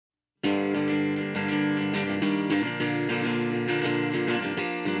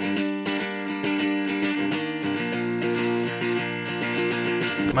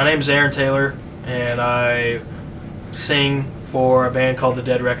My name's Aaron Taylor, and I sing for a band called the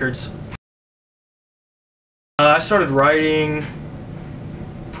Dead Records. I started writing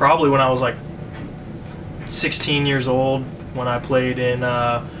probably when I was like 16 years old, when I played in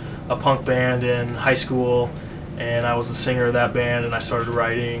a punk band in high school, and I was the singer of that band, and I started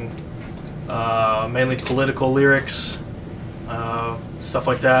writing mainly political lyrics, stuff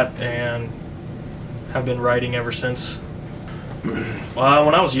like that, and have been writing ever since.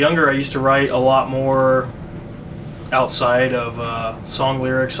 When I was younger, I used to write a lot more outside of song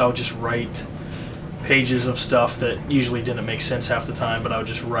lyrics. I would just write pages of stuff that usually didn't make sense half the time, but I would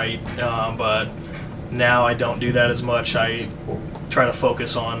just write. But now I don't do that as much. I try to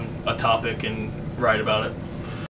focus on a topic and write about it.